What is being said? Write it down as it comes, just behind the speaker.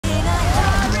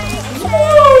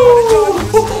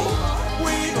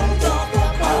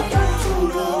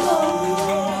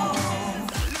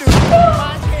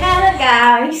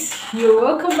You're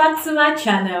welcome back to my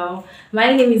channel.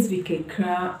 My name is Vk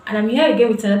Crown and I'm here again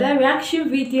with another reaction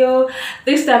video.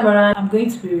 This time around I'm going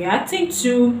to be reacting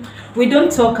to We Don't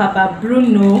Talk About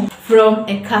Bruno from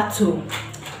Encanto.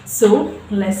 So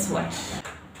let's watch.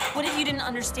 What if you didn't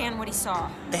understand what he saw?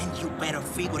 Then you better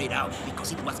figure it out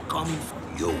because it was coming from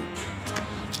you.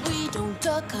 We don't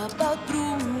talk about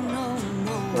Bruno,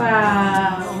 no.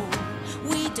 Wow.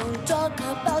 We don't talk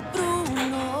about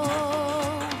Bruno.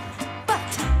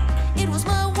 But it was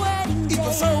my wedding day. It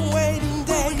was our wedding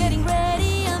day. We were getting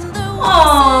ready and there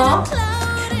Aww. was a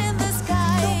cloud in the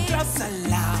sky. Clouds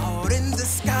allowed in the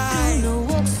sky. Bruno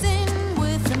walks in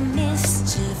with a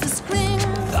mischievous grin.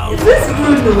 Is this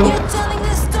Bruno? You're telling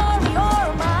this story or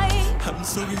am I? I'm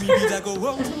sorry, mi vida go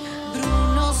wrong.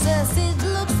 Bruno says it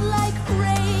looks like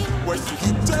rain. Why did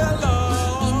he tell us?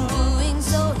 In doing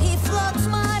so, he floods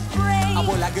my brain. I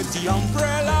will like a the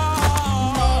umbrella.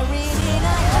 Married in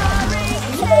a hurry.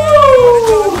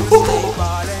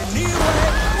 But anyway,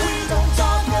 we don't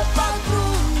talk about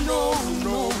Bruno.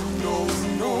 No, no,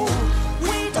 no.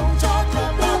 We don't talk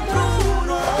about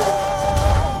Bruno.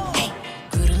 Hey,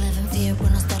 grew to live in fear,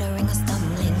 Bruno stuttering or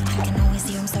stumbling. I can always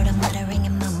hear him sort of muttering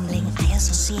and mumbling. I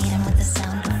associate him with the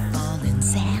sound of falling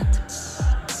sand. It's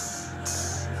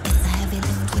a heavy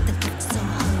lift with the gift so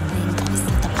humbling. Always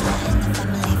felt the power in the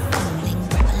family fumbling.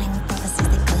 Grappling with prophecies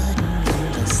they couldn't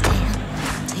understand.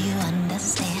 Do you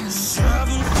understand?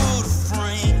 7 foot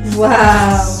frame.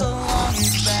 Wow. So on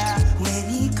his back when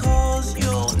he calls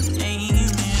your name,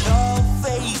 it all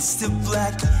fades to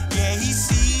black. Yeah, he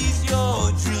sees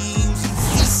your dreams.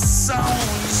 His song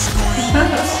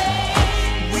screams.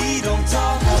 We don't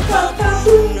talk about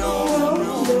Bruno. No,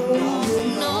 no,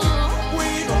 no. We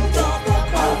don't talk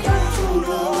about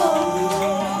Bruno.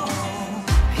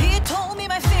 He told me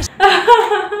my fish.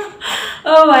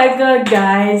 Oh my god,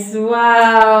 guys.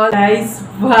 Wow. Guys,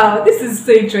 wow. This is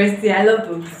so interesting. I love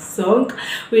the song.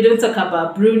 We don't talk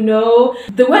about Bruno.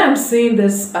 The way I'm seeing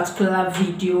this particular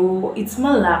video, it's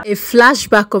more like a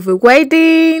flashback of a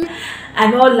wedding.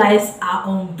 And all lights are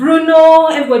on Bruno.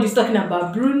 Everybody's talking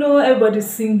about Bruno. Everybody's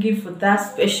singing for that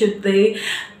special day.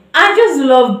 I just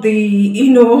love the,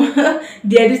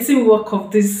 the editing work of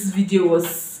this video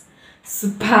was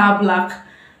superb. Like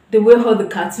the way all the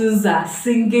cartoons are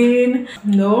singing,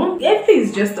 everything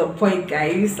is just on point,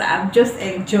 guys. I'm just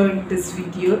enjoying this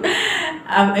video.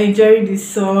 I'm enjoying this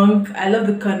song. I love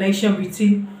the connection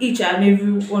between each and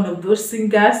every one of those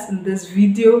singers in this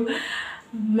video.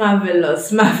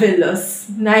 Marvelous, marvelous,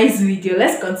 nice video.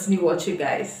 Let's continue watching,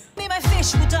 guys. Me my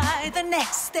fish would die the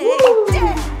next day.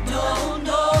 No,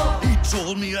 no. He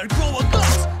told me I'd grow a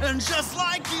gut, and just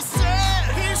like he said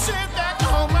that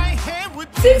all my hair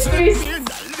would disappear.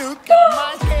 Now look at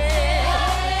my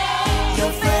hair.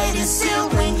 Your fate is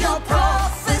sealed when your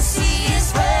prophecy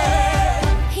is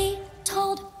read. He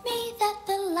told me that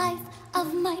the life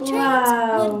of my dreams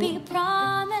Wow. would be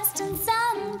promised and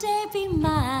someday be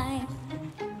mine.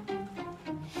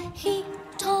 He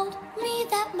told me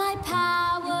that my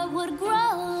power would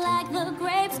grow like the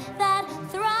grapes that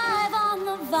thrive on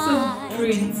the vine. So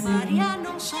pretty.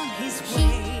 Mariano's on his He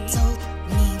way. told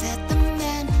me that the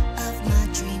man of my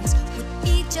dreams would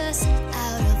be just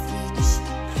out of reach,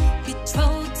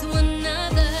 betrothed to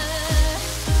another.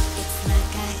 It's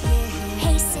like I hear him.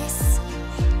 Hey sis,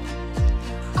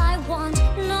 I want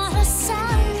not a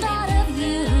sound out of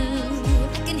you.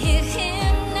 I can hear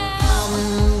him now.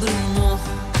 Bruno.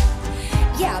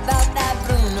 Yeah, about that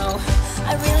Bruno.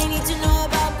 I really need to know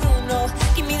about Bruno.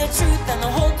 Give me the truth and the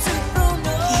whole truth,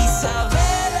 Bruno.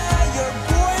 Isabella, your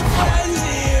boyfriend's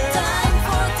here. Time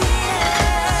for the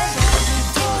end.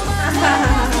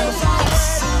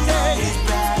 He's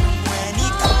back when he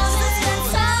calls you.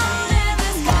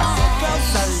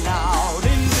 Bells are loud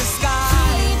in the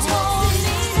sky. He told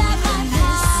me that my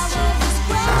power was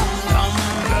grown.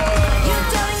 You're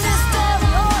telling this story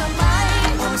or am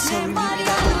I? Somebody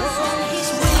else on his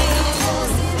wings.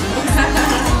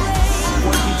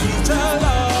 What did you tell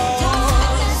us?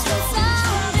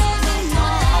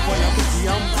 I wanna put the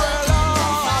umbrella.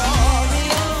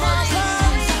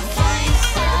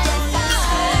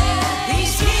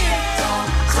 He's here. Don't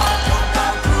talk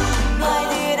about Bruno. Why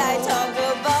did I talk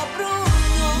about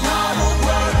Bruno? Not a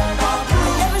word about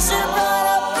Bruno. Never should have brought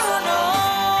up Bruno.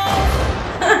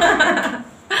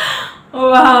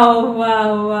 Wow, wow,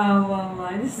 wow, wow,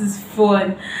 wow. This is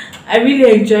fun. I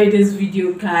really enjoyed this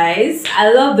video, guys.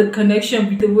 I love the connection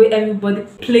with the way everybody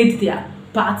played their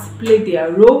part, played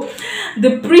their role.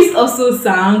 The priest also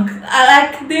sang. I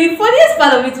like the funniest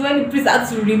part of it when the priest had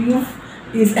to remove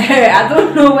his hair. I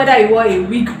don't know whether he wore a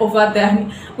wig over there.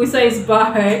 We saw his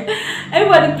bar hair.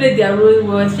 Everybody played their role.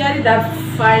 Was Shadi that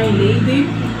fine lady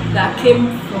that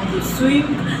came from the swing?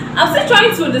 I'm still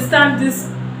trying to understand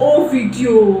this whole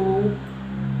video.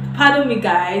 Pardon me,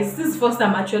 guys. This is the first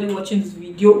time I'm actually watching this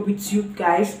video with you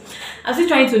guys. I'm still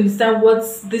trying to understand what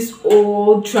this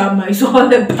whole drama is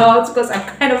all about, because I'm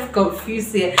kind of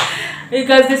confused here.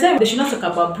 Because they said they should not talk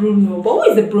about Bruno, but who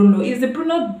is the Bruno? Is the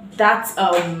Bruno that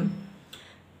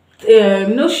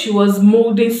you know, she was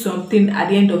molding something at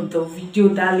the end of the video?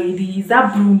 That lady, is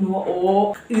that Bruno,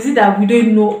 or is it that we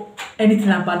don't know anything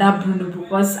about that Bruno?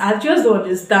 Because I just don't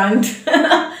understand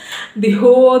the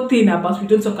whole thing about we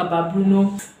don't talk about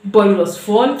Bruno. But it was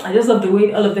fun. I just love the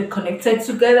way all of them connected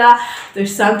together, they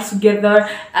sang together.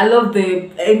 I love the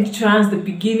entrance, the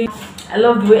beginning. I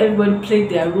love the way everybody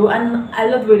played their role, and I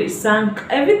love the way they sang.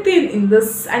 Everything in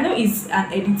this, I know it's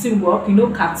an editing work, you know,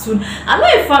 cartoon. I'm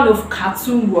not a fan of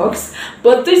cartoon works,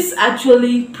 but this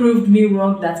actually proved me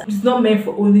wrong that it's not meant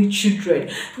for only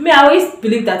children. I always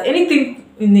believe that anything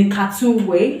in a cartoon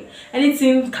way,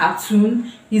 anything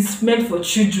cartoon is meant for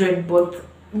children, but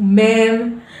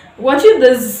man, watching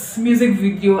this music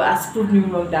video has proved me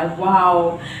wrong that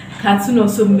wow, cartoon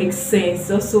also makes sense.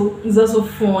 It's also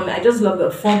fun. I just love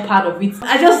the fun part of it.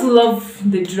 I just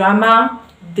love the drama,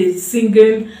 the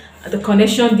singing, the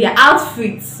connection. Their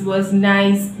outfits was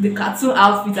nice. The cartoon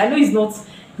outfits, I know it's not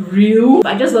real,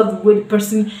 but I just love the way the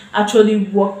person actually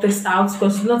worked this out,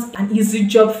 because it's not an easy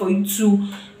job for you to,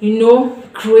 you know,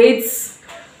 create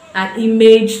an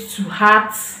image to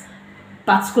heart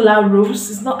particular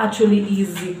roles. It's not actually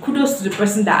easy. Kudos to the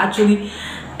person that actually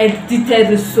edited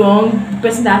the song, the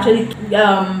person that actually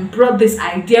brought this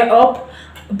idea up,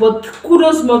 but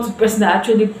kudos more to the person that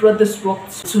actually brought this work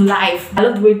to life. I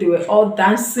love the way they were all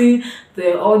dancing,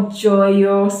 they were all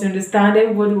joyous, you understand?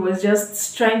 Everybody was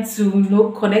just trying to, you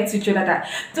know, connect to each other. That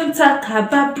don't talk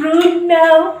about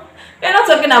Bruno, we're not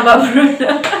talking about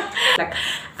Bruno. Like,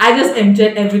 I just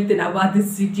enjoyed everything about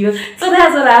this video. So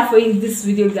that's all I have for you in this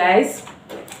video, guys.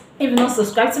 If you're not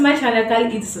subscribed to my channel,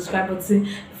 kindly hit the subscribe button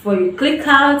before you click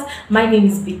out. My name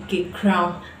is Big K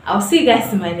Crown. I'll see you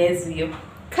guys in my next video.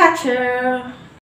 Catch ya!